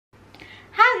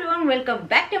Hi everyone, welcome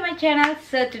back to my channel.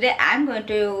 So today I'm going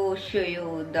to show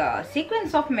you the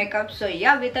sequence of makeup. So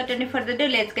yeah, without any further ado,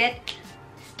 let's get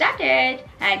started.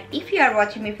 And if you are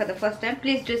watching me for the first time,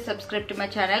 please do subscribe to my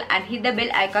channel and hit the bell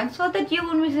icon so that you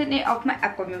won't miss any of my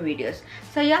upcoming videos.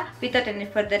 So yeah, without any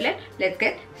further ado, let's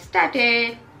get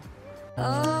started. Oh,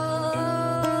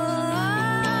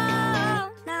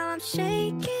 now I'm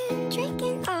shaking,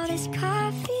 drinking all this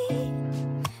coffee.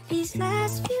 These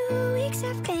last few weeks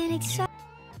have been exhausting.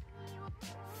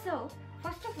 So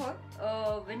first of all,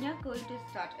 when you're going to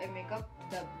start a makeup,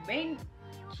 the main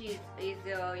cheese is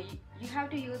you have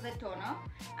to use a toner.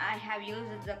 I have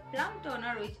used the Plum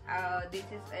toner, which this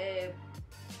is a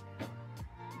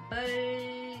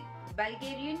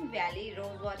Bulgarian Valley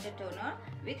Rose Water toner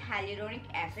with hyaluronic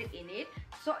acid in it.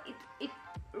 So it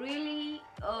really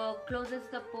closes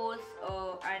the pores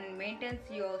and maintains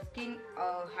your skin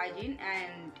hygiene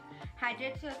and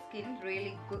hydrates your skin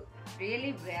really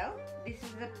well. This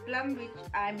is the Plum which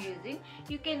I'm using.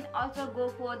 You can also go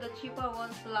for the cheaper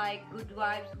ones like Good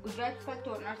Vibes. Good Vibes for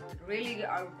toners really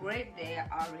are great. They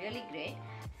are really great.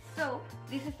 So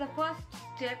this is the first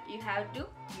step you have to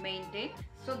maintain.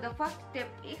 So the first step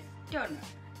is toner.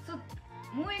 So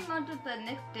moving on to the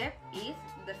next step is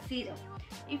the serum.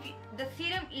 The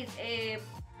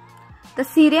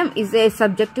serum is a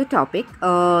subjective topic,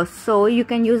 so you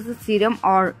can use the serum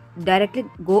or directly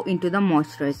go into the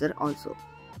moisturizer also.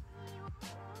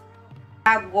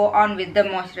 I'll go on with the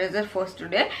moisturizer first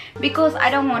today because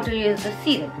I don't want to use the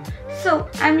serum. So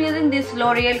I'm using this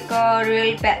L'Oreal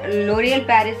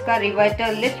Paris Ka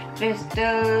Revital Lip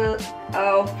Crystal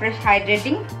Fresh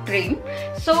Hydrating Cream.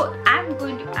 So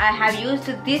I have used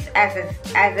this as a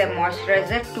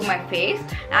moisturizer to my face,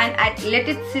 and I let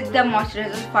it sit the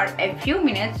moisturizer for a few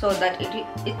minutes so that it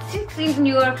sinks in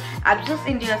absorbs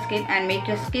into your skin and make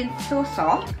your skin so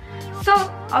soft. So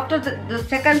after the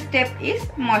second step is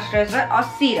moisturizer or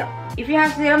serum. If you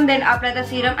have serum, then apply the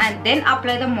serum and then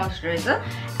apply the moisturizer.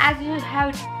 As you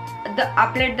have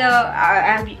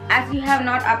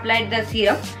not applied the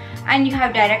serum and you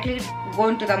have directly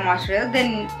gone to the moisturizer,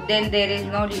 then there is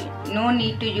no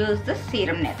need to use the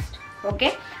serum next.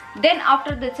 Okay. Then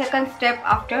after the second step,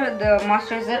 after the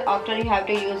moisturizer, after you have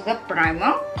to use the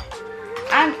primer.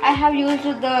 And I have used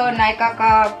the Nykaa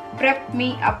Ka Prep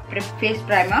Me Up Face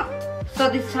Primer. So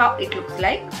this is how it looks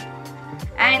like,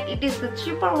 and it is the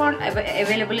cheaper one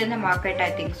available in the market,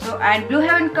 I think so. And Blue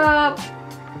Heaven ka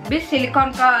भी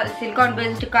silicone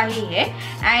based का ही है,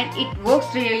 and it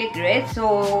works really great.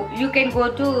 So you can go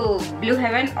to Blue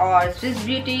Heaven or Swiss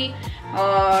Beauty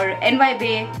or NY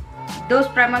Bay. Those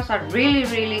primers are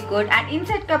really good, and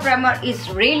Inside Ka primer is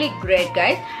really great,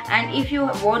 guys. And if you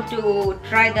want to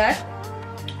try that,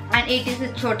 and it is a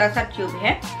छोटा सा tube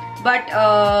है, but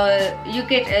you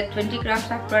get 20 grams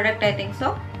of product, I think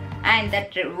so, and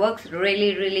that works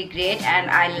really great. And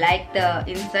I like the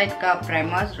Inside Ka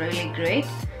primers really great.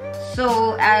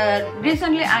 So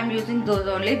recently I'm using those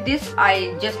only. This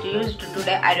I just used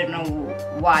today, I don't know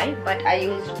why, but I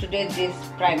used today this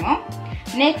primer.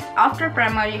 Next, after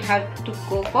primer, you have to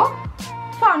go for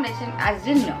foundation, as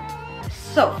you know.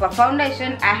 So for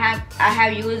foundation, I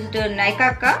have used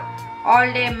Nykaa Ka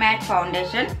All Day Matte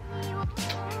Foundation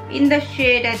in the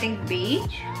shade, I think,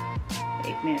 beige.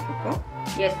 8 minutes ago.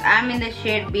 Yes, I'm in the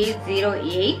shade beige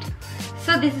 08.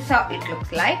 So this is how it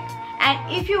looks like. And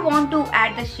if you want to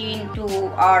add the sheen to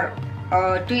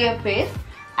your face,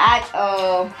 I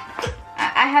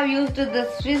have used the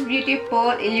Swiss Beauty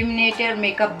Pearl Illuminator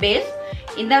Makeup Base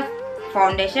in the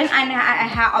foundation, and I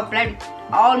have applied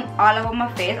all over my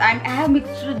face. I have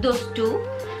mixed those two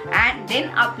and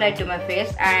then applied to my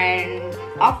face. And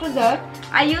after that,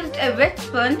 I used a wet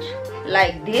sponge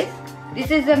like this. This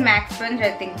is a MAC sponge,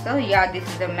 I think so. Yeah, this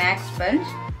is a MAC sponge.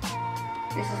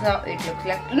 This is how it looks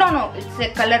like. No, it's a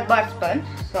color bar sponge.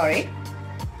 Sorry.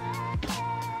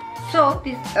 So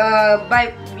this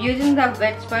by using the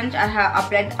wet sponge, I have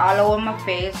applied all over my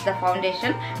face the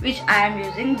foundation which I am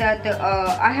using.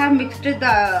 I have mixed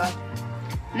the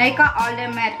Nykaa All Day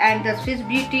Matte and the Swiss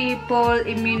Beauty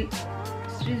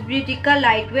Ka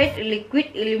Lightweight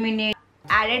Liquid Illuminator.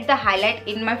 Added the highlight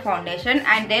in my foundation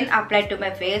and then applied to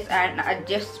my face, and I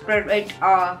just spread it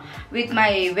with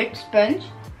my wet sponge.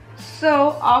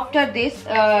 So after this,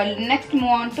 next move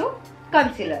on to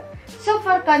concealer. So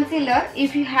for concealer,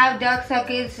 if you have dark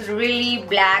circles really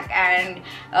black and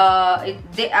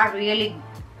they are really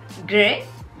gray,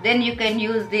 then you can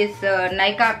use this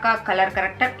Nykaa Ka color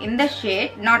corrector in the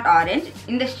shade, not orange,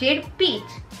 in the shade peach.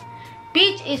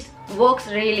 Peach works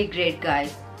really great,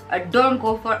 guys. Don't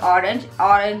go for orange.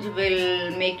 Orange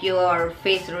will make your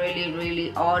face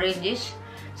really orangish.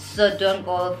 So don't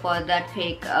go for that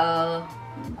fake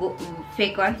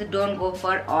ones. Don't go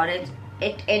for orange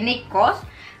at any cost.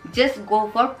 Just go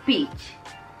for peach.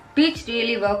 Peach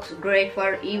really works great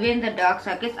for even the dark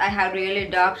circles. I have really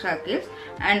dark circles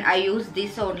and I use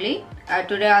this only.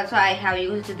 Today also I have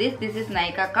used this. This is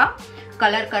Nykaa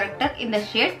color corrector in the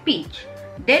shade peach.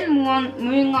 Then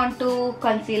moving on to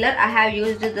concealer. I have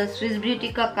used the Swiss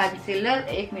Beauty ka concealer.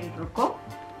 1 minute ruko.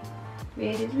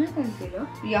 Where is my concealer?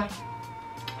 Yeah.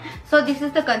 So this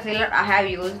is the concealer I have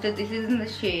used. This is in the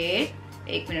shade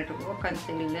 1 minute ruko.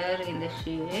 Concealer in the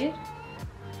shade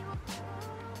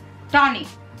Tawny.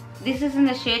 This is in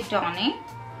the shade Tawny.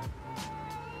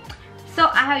 So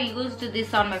I have used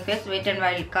this on my face. Wet n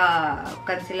Wild ka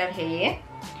concealer hai.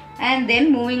 And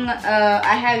then moving,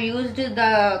 I have used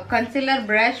the concealer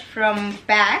brush from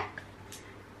PAC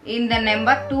in the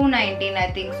number 219,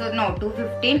 I think so. No,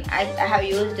 215. I have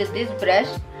used this brush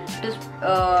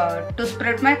to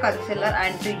spread my concealer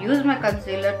and to use my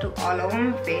concealer to all over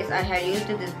my face. I have used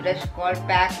this brush called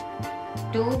PAC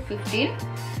 215.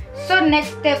 So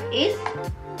next step is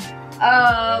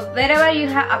wherever you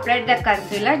have applied the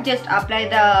concealer, just apply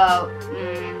the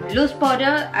loose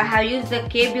powder. I have used the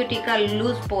K Beauty ka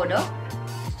loose powder.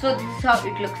 So this is how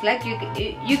it looks like.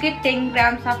 You get 10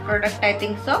 grams of product, I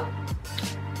think so.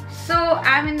 So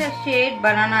I'm in the shade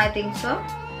Banana, I think so.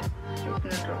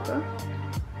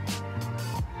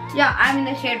 Yeah, I'm in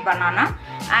the shade Banana,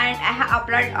 and I have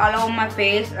applied all over my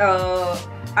face,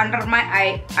 under my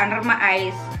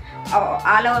eyes,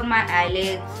 all over my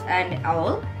eyelids and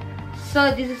all. So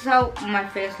this is how my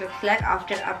face looks like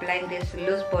after applying this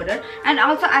loose powder. And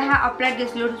also I have applied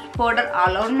this loose powder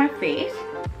all over my face.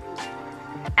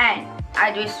 And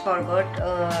I just forgot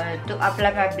to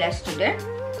apply my blush today.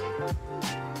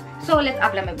 So let's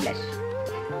apply my blush.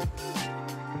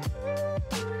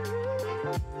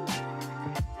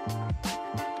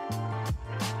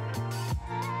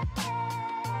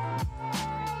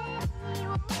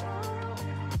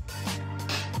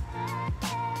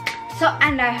 So,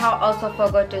 and I have also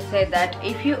forgot to say that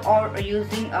if you are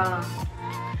using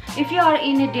if you are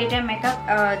in a daytime makeup,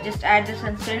 just add the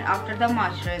sunscreen after the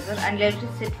moisturizer and let it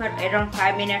sit for around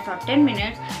 5 minutes or 10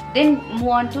 minutes. Then move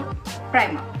on to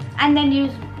primer and then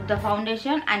use the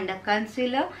foundation and the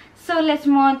concealer. So let's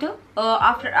move on to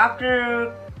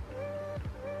after.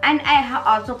 And I have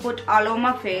also put all over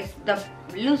my face the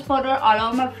loose powder all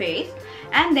over my face.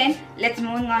 And then let's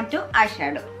move on to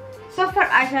eyeshadow. So for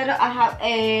eyeshadow I have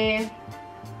a.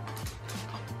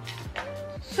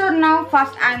 So now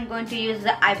first I'm going to use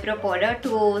the eyebrow powder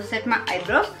to set my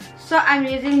eyebrows. So I'm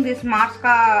using this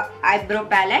Masca eyebrow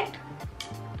palette.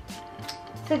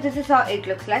 So this is how it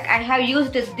looks like. I have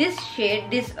used this shade,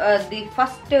 the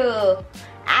first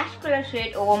ash color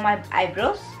shade over my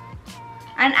eyebrows,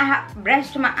 and I have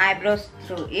brushed my eyebrows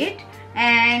through it.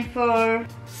 And for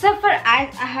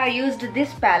eyes, I have used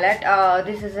this palette.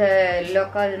 This is a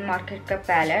local market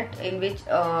palette in which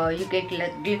you get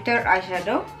glitter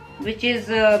eyeshadow, which is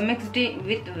mixed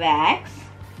with wax.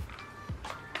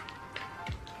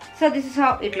 So this is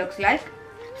how it looks like.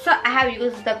 So I have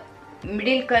used the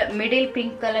middle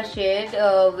pink color shade,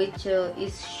 which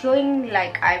is showing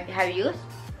like I have used.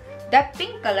 The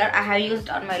pink color I have used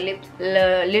on my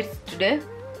lids today.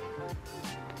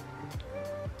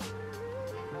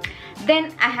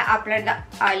 Then I have applied the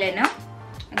eyeliner.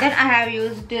 Then I have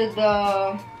used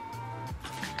the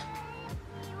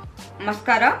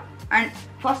mascara, and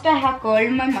first I have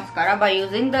curled my mascara by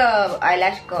using the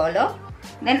eyelash curler.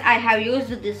 Then I have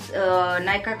used this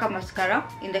Nykaa mascara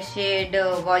in the shade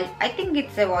I think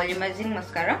it's a volumizing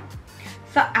mascara.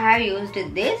 So I have used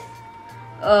this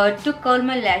to curl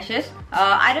my lashes.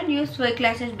 I don't use fake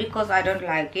lashes because I don't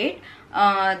like it.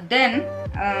 Then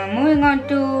moving on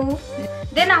to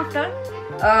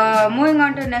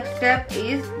next step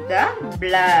is the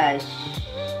blush.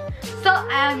 So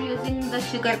I am using the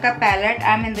Sugar ka palette.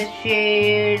 I am in the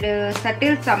shade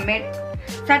Subtle Summit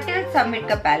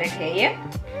ka palette hai.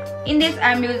 In this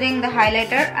I am using the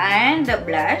highlighter and the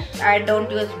blush. I don't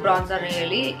use bronzer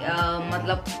really.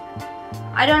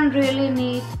 I don't really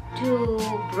need to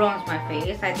bronze my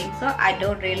face. I think so. I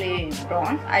don't really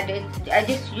bronze. I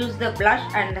just use the blush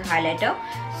and the highlighter.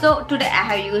 So today I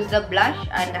have used the blush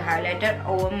and the highlighter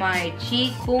over my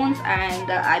cheekbones and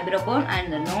the eyebrow bone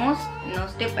and the nose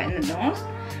tip and the nose,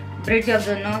 bridge of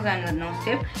the nose and the nose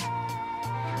tip.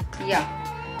 Yeah.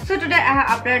 So today I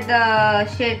have applied the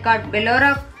shade called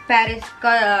Bellora Paris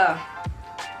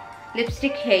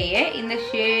lipstick hai in the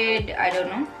shade, I don't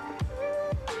know.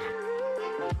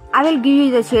 I will give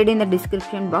you the shade in the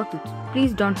description box.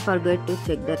 Please don't forget to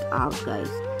check that out, guys.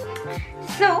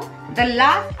 So the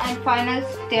last and final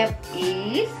step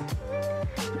is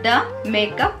the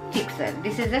makeup fixer.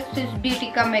 This is a Swiss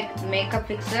Beautica makeup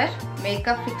fixer.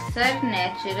 Makeup fixer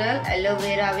natural aloe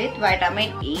vera with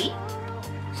vitamin E.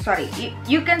 Sorry,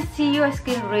 you can see your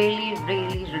skin really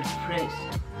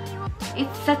refreshed.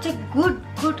 It's such a good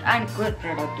product,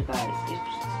 guys.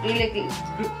 It's really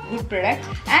good product.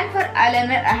 And for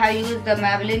eyeliner, I have used the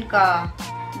Maybelline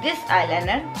this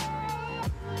eyeliner.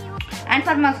 And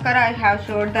for mascara, I have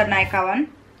showed the Nykaa one.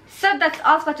 So that's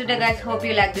all for today, guys. Hope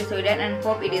you like this video and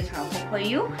hope it is helpful for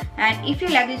you. And if you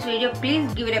like this video,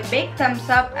 please give it a big thumbs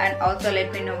up and also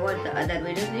let me know what the other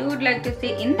videos you would like to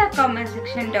see in the comment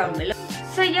section down below.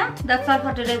 So yeah, that's all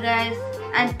for today, guys.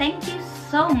 And thank you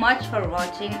so much for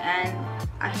watching, and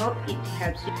I hope it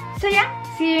helps you. So yeah,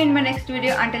 see you in my next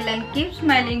video. Until then, keep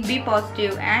smiling, be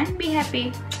positive and be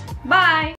happy. Bye.